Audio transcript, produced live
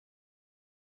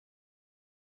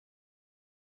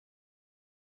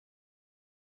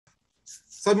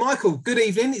So, Michael, good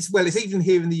evening. It's evening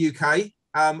here in the UK,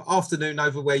 afternoon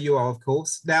over where you are, of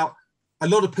course. Now, a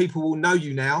lot of people will know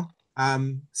you now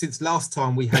since last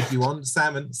time we had you on.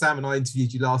 Sam and I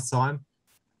interviewed you last time.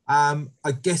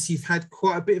 I guess you've had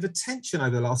quite a bit of attention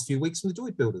over the last few weeks from the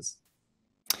Droid Builders.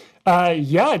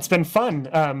 Yeah, it's been fun.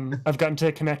 I've gotten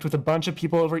to connect with a bunch of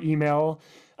people over email.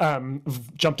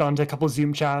 Jumped onto a couple of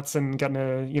Zoom chats and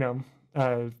gotten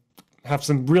to, have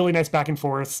some really nice back and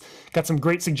forths. Got some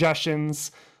great suggestions.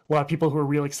 A lot of people who are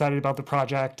really excited about the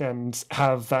project and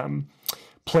have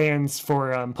plans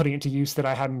for putting it to use that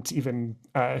I hadn't even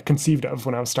conceived of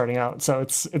when I was starting out. So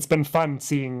it's been fun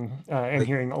seeing and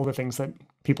hearing all the things that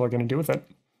people are going to do with it.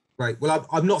 Right. Well,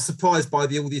 I'm not surprised by all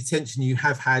the attention you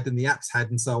have had and the app's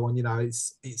had and so on. You know,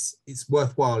 it's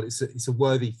worthwhile. It's a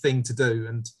worthy thing to do,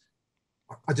 and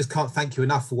I just can't thank you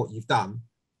enough for what you've done,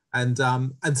 and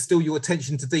still your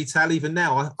attention to detail. Even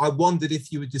now, I wondered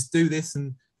if you would just do this,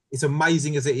 and it's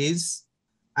amazing as it is,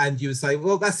 and you would say,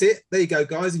 "Well, that's it. There you go,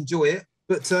 guys. Enjoy it."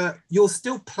 But you're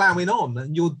still ploughing on,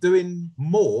 and you're doing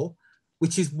more,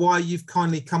 which is why you've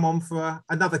kindly come on for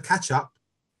another catch up.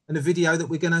 And a video that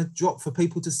we're going to drop for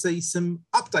people to see some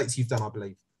updates you've done, I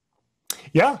believe.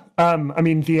 Yeah, I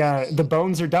mean the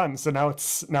bones are done, so now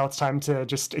it's time to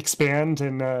just expand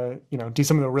and do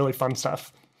some of the really fun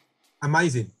stuff.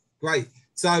 Amazing, great.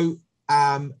 So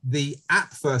the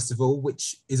app, first of all,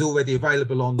 which is already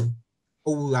available on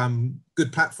all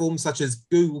good platforms such as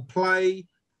Google Play,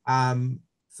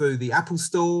 through the Apple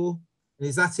Store.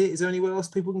 Is that it? Is there anywhere else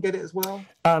people can get it as well?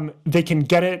 They can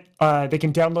get it. They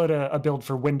can download a build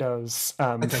for Windows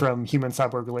from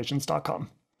humancyborgrelations.com.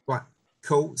 Right,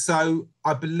 cool. So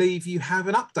I believe you have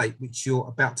an update which you're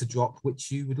about to drop,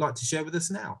 which you would like to share with us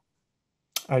now.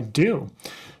 I do.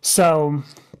 So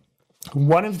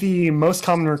one of the most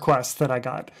common requests that I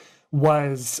got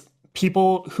was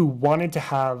people who wanted to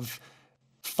have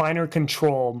finer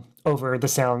control over the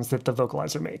sounds that the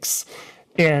vocalizer makes.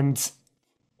 And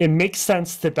it makes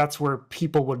sense that that's where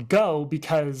people would go,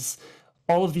 because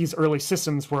all of these early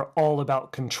systems were all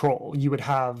about control. You would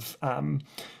have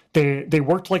they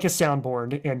worked like a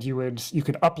soundboard, and you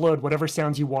could upload whatever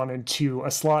sounds you wanted to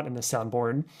a slot in the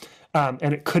soundboard,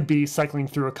 and it could be cycling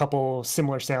through a couple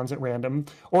similar sounds at random,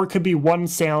 or it could be one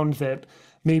sound that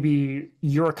maybe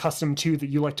you're accustomed to that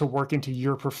you like to work into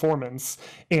your performance,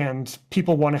 and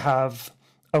people want to have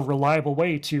a reliable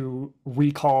way to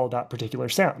recall that particular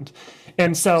sound.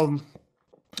 And so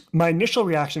my initial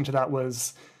reaction to that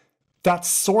was, that's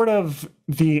sort of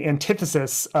the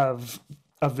antithesis of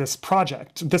this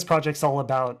project. This project's all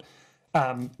about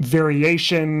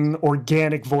variation,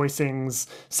 organic voicings,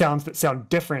 sounds that sound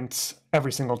different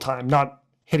every single time, not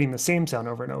hitting the same sound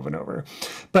over and over and over.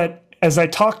 But as I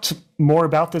talked more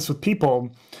about this with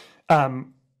people,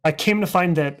 I came to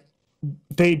find that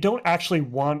they don't actually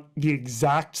want the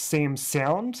exact same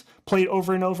sound played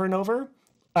over and over and over.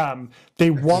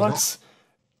 They want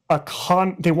a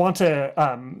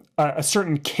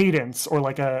certain cadence, or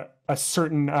like a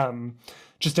certain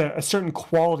just a certain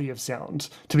quality of sound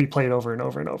to be played over and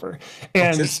over and over.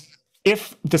 And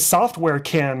if the software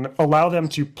can allow them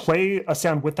to play a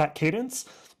sound with that cadence,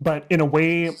 but in a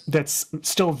way that's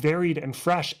still varied and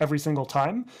fresh every single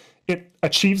time, it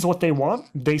achieves what they want.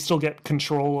 They still get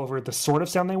control over the sort of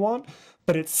sound they want,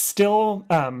 but it's still,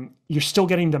 you're still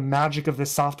getting the magic of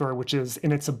this software, which is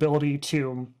in its ability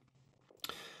to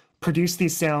produce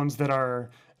these sounds that are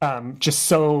just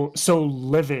so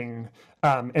living,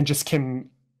 and just can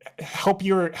help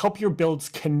your builds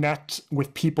connect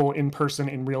with people in person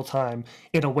in real time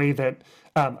in a way that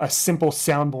a simple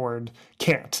soundboard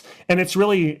can't. And it's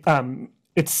really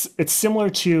it's similar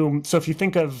to, so if you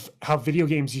think of how video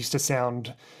games used to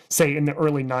sound, say in the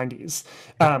early 90s,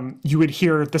 you would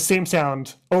hear the same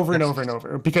sound over and over and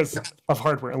over because of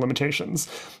hardware limitations.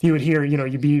 You would hear,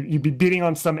 you'd be beating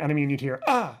on some enemy and you'd hear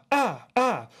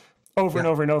over and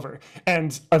over and over.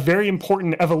 And a very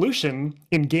important evolution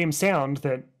in game sound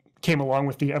that came along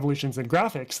with the evolutions in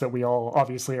graphics that we all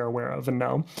obviously are aware of and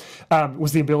know,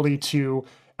 was the ability to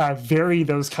vary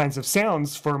those kinds of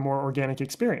sounds for a more organic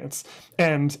experience.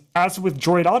 And as with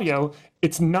Droid Audio,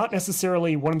 it's not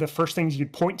necessarily one of the first things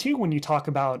you'd point to when you talk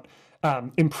about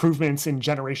improvements in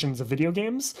generations of video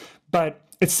games, but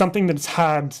it's something that's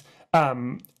had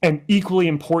an equally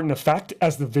important effect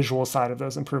as the visual side of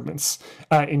those improvements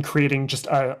in creating just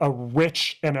a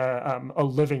rich and a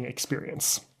living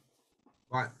experience.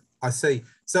 Right, I see.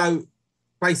 So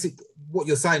what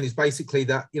you're saying is basically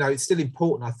that, it's still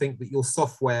important, I think, that your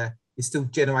software is still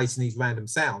generating these random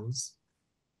sounds,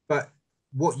 but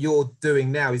what you're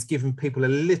doing now is giving people a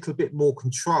little bit more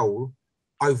control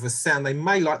over a sound they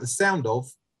may like the sound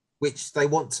of, which they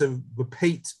want to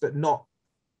repeat, but not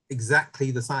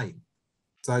exactly the same.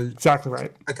 So exactly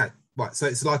right. Okay, right. So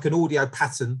it's like an audio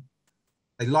pattern.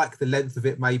 They like the length of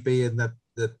it maybe and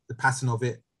the pattern of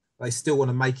it. They still want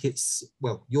to make it,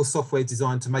 well, your software is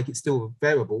designed to make it still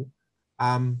variable.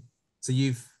 So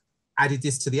you've added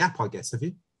this to the app, I guess, have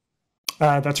you?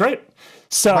 That's right.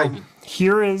 So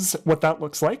here is what that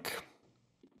looks like.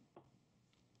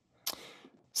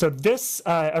 So this,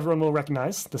 everyone will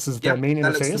recognize. This is the main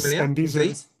interface. And these are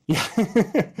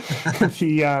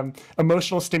the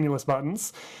emotional stimulus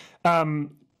buttons.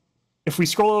 If we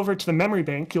scroll over to the memory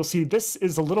bank, you'll see this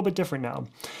is a little bit different now.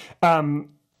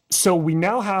 So we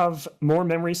now have more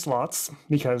memory slots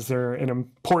because they're an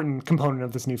important component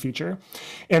of this new feature.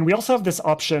 And we also have this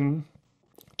option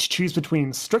to choose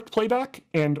between strict playback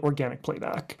and organic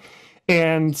playback.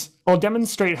 And I'll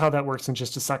demonstrate how that works in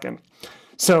just a second.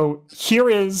 So here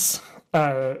is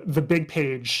the big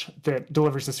page that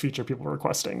delivers this feature people are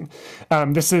requesting.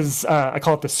 This is, I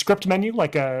call it the script menu,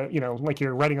 like like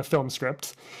you're writing a film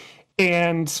script.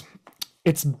 And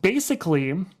it's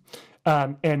basically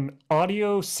an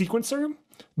audio sequencer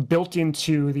built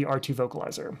into the R2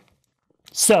 vocalizer.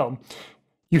 So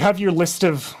you have your list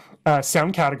of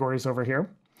sound categories over here.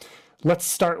 Let's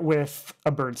start with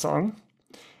a bird song.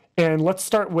 And let's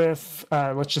start with,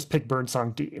 let's just pick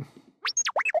birdsong D.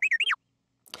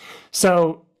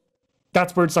 So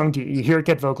that's birdsong D. You hear it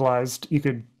get vocalized. You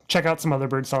could check out some other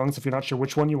bird songs if you're not sure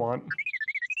which one you want.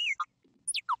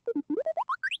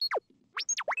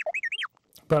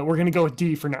 But we're going to go with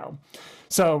D for now.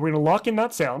 So we're going to lock in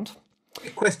that sound.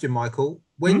 Question, Michael.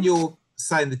 When you're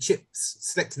saying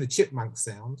selecting the chipmunk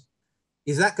sound,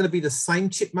 is that going to be the same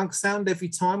chipmunk sound every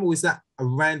time, or is that a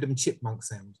random chipmunk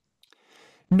sound?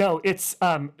 No, it's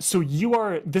so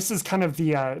this is kind of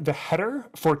the header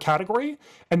for category,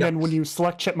 and then when you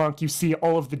select chipmunk, you see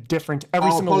all of the different,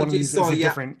 every single one of these is a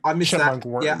different chipmunk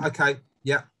word. Yeah, okay,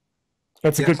 yeah.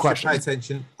 That's a good question. Pay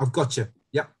attention. I've got you.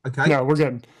 Yeah, okay. No, we're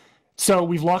good. So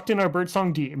we've locked in our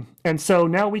birdsong D, and so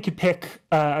now we could pick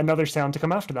another sound to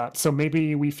come after that. So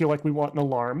maybe we feel like we want an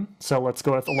alarm, so let's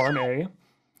go with alarm A,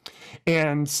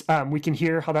 and we can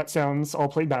hear how that sounds all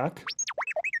played back.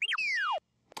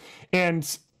 And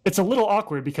it's a little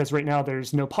awkward because right now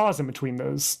there's no pause in between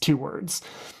those two words.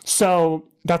 So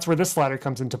that's where this slider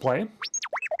comes into play.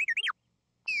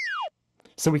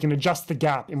 So we can adjust the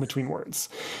gap in between words.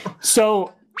 So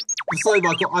I'm sorry,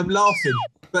 Michael, I'm laughing,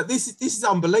 but this is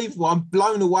unbelievable. I'm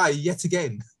blown away yet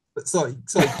again. But sorry,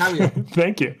 carry on.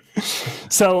 Thank you.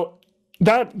 So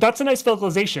that's a nice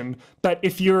vocalization, but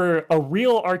if you're a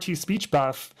real R2 speech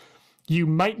buff, you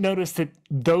might notice that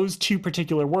those two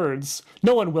particular words,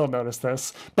 no one will notice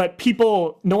this, but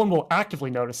no one will actively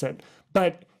notice it,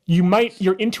 but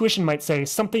your intuition might say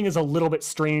something is a little bit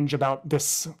strange about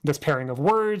this pairing of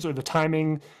words or the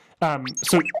timing.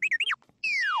 So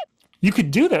you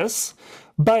could do this,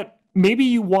 but maybe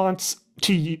you want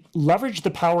to leverage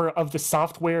the power of the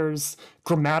software's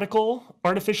grammatical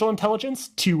artificial intelligence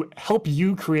to help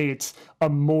you create a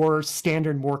more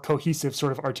standard, more cohesive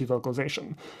sort of R2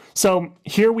 vocalization. So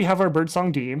here we have our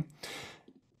birdsong D.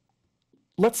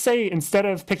 Let's say instead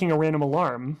of picking a random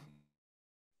alarm,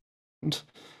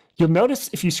 you'll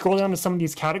notice if you scroll down to some of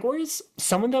these categories,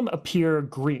 some of them appear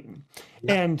green.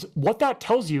 Yeah. And what that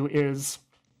tells you is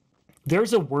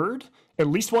there's a word, at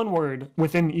least one word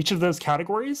within each of those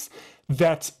categories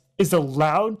that is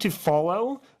allowed to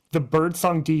follow the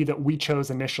birdsong D that we chose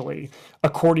initially,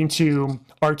 according to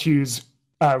R2's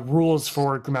rules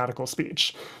for grammatical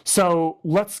speech. So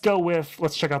let's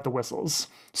check out the whistles.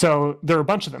 So there are a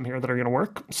bunch of them here that are going to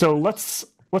work. So let's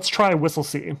try whistle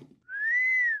C.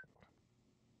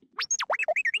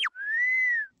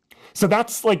 So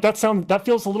that's like that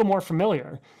feels a little more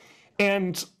familiar.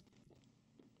 And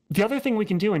the other thing we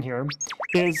can do in here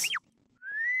is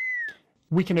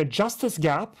we can adjust this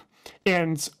gap,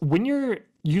 and when you're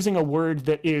using a word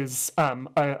that is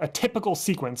a typical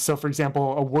sequence, so for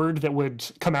example, a word that would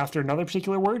come after another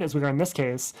particular word, as we are in this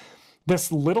case,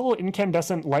 this little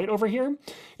incandescent light over here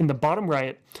in the bottom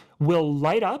right will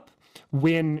light up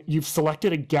when you've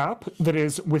selected a gap that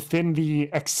is within the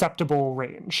acceptable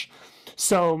range.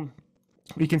 So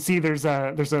we can see there's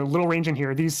a little range in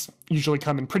here. These usually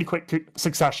come in pretty quick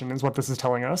succession is what this is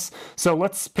telling us. So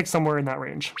let's pick somewhere in that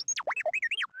range.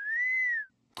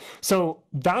 So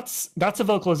that's a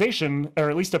vocalization, or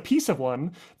at least a piece of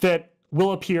one, that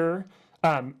will appear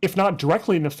if not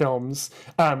directly in the films,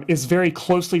 is very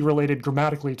closely related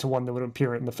grammatically to one that would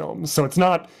appear in the films. So it's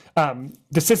not,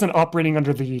 this isn't operating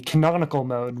under the canonical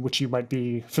mode, which you might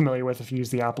be familiar with if you use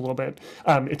the app a little bit.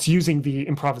 It's using the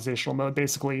improvisational mode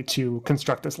basically to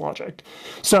construct this logic.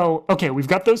 So, okay, we've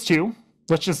got those two.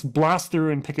 Let's just blast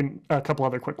through and pick a couple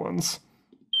other quick ones.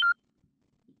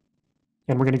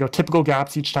 And we're going to go typical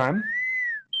gaps each time.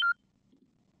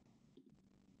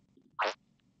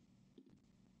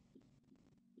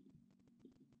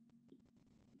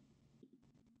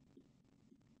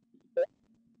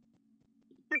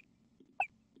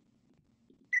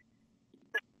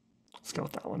 Let's go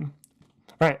with that one.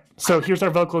 All right, so here's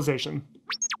our vocalization.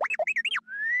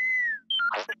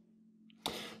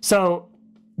 So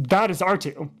that is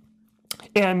R2.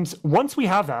 And once we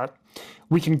have that,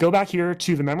 we can go back here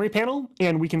to the memory panel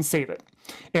and we can save it.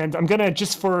 And I'm gonna,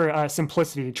 just for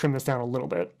simplicity, trim this down a little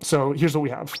bit. So here's what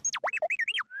we have.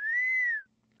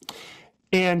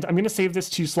 And I'm gonna save this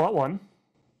to slot 1.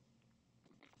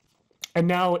 And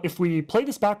now if we play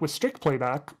this back with strict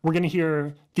playback, we're going to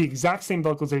hear the exact same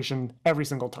vocalization every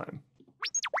single time.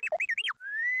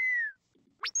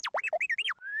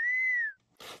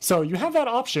 So you have that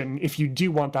option if you do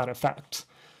want that effect.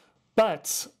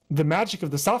 But the magic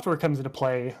of the software comes into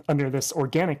play under this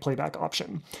organic playback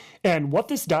option. And what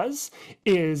this does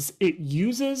is it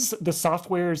uses the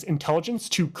software's intelligence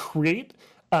to create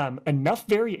enough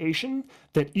variation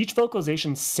that each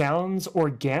vocalization sounds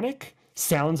organic,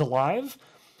 sounds alive,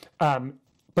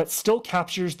 but still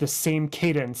captures the same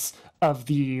cadence of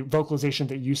the vocalization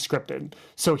that you scripted.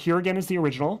 So here again is the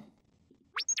original.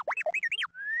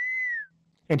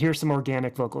 And here's some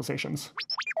organic vocalizations.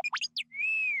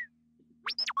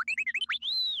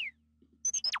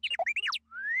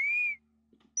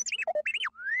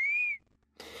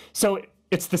 So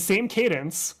it's the same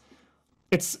cadence.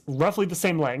 It's roughly the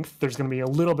same length. There's going to be a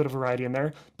little bit of variety in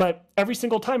there, but every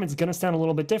single time it's going to sound a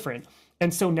little bit different.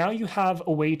 And so now you have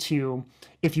a way to,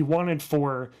 if you wanted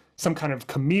for some kind of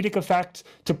comedic effect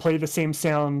to play the same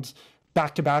sound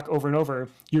back to back over and over,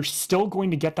 you're still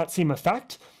going to get that same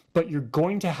effect, but you're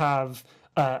going to have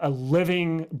a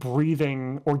living,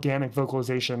 breathing, organic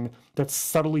vocalization that's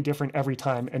subtly different every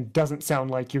time and doesn't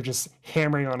sound like you're just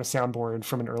hammering on a soundboard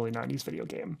from an early 90s video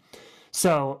game.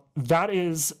 So that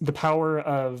is the power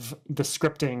of the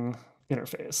scripting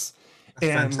interface.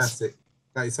 That's fantastic.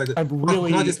 That is so good.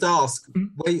 Really, can I just ask,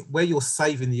 where you're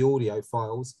saving the audio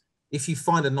files, if you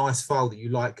find a nice file that you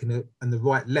like and the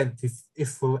right length, if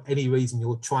for any reason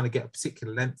you're trying to get a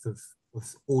particular length of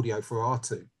audio for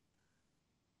R2,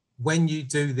 when you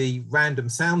do the random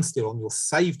sound still on your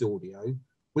saved audio,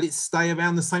 will it stay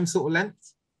around the same sort of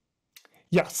length?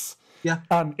 Yes. Yeah.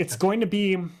 It's going to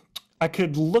be, I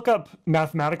could look up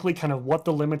mathematically kind of what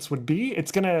the limits would be.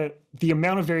 The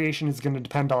amount of variation is going to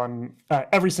depend on,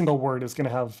 every single word is going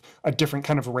to have a different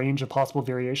kind of range of possible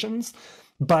variations,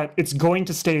 but it's going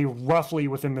to stay roughly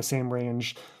within the same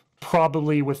range,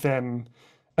 probably within,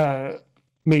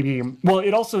 maybe, well,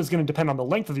 it also is going to depend on the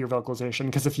length of your vocalization,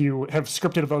 because if you have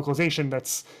scripted a vocalization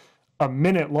that's a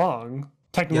minute long,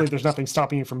 technically there's nothing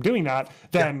stopping you from doing that,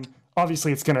 then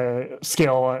obviously it's going to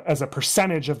scale as a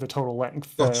percentage of the total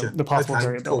length, the possible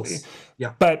variability.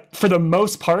 Yeah. But for the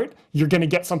most part, you're going to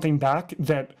get something back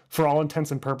that, for all intents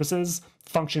and purposes,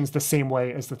 functions the same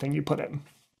way as the thing you put in.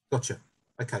 Gotcha.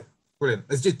 Okay. Brilliant.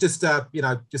 It's just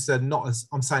not as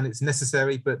I'm saying it's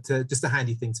necessary, but just a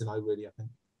handy thing to know, really, I think.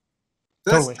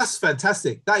 Totally. That's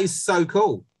fantastic. That is so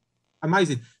cool.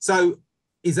 Amazing. So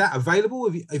is that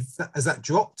available? Has that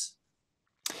dropped?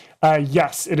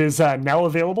 Yes, it is now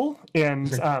available.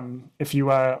 And if you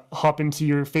hop into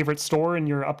your favorite store in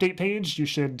your update page, you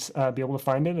should be able to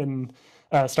find it and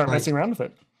start messing around with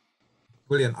it.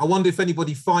 Brilliant. I wonder if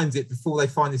anybody finds it before they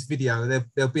find this video.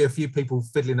 There'll be a few people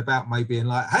fiddling about maybe and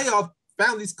like, hey, I've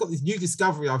found this, got this new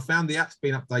discovery. I found the app's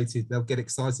been updated. They'll get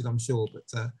excited, I'm sure.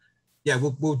 But yeah,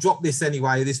 we'll drop this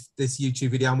anyway, this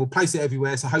YouTube video, and we'll place it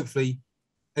everywhere. So hopefully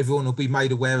everyone will be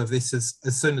made aware of this as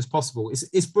soon as possible.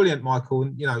 It's brilliant, Michael.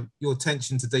 And, your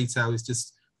attention to detail is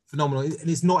just phenomenal. And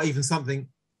it's not even something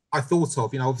I thought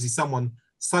of. Obviously someone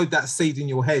sowed that seed in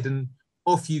your head and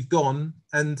off you've gone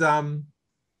and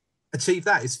achieved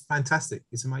that. It's fantastic.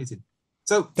 It's amazing.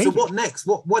 So what next?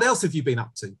 What else have you been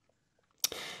up to?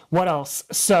 What else?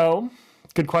 So,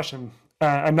 good question.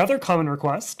 Another common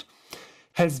request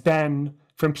has been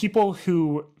from people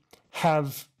who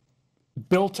have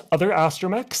built other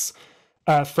astromechs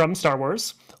from Star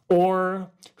Wars, or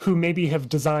who maybe have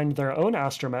designed their own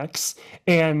astromechs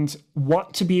and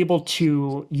want to be able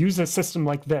to use a system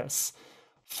like this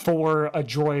for a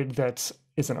droid that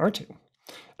is an R2.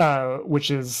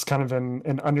 which is kind of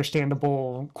an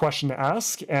understandable question to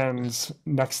ask and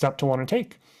next step to want to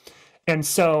take. And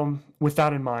so with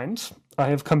that in mind, I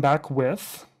have come back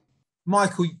with...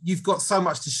 Michael, you've got so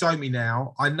much to show me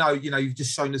now. I know, you've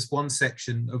just shown us one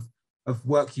section of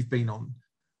work you've been on,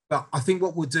 but I think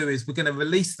what we'll do is we're going to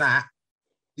release that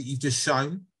you've just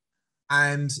shown.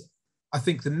 And I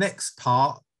think the next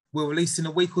part we'll release in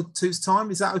a week or two's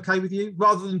time. Is that okay with you?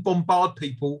 Rather than bombard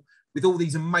people with all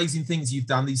these amazing things you've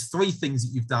done, these 3 things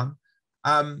that you've done,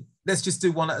 let's just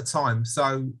do one at a time.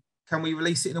 So can we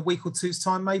release it in a week or two's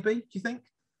time, maybe, do you think?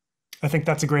 I think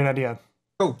that's a great idea.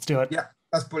 Cool. Let's do it. Yeah,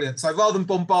 that's brilliant. So rather than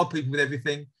bombard people with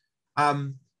everything,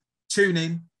 tune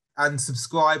in and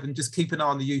subscribe and just keep an eye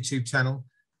on the YouTube channel.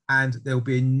 And there'll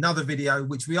be another video,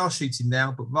 which we are shooting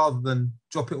now, but rather than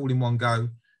drop it all in one go,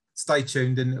 stay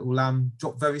tuned and it will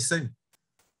drop very soon.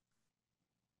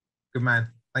 Good man.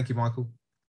 Thank you, Michael.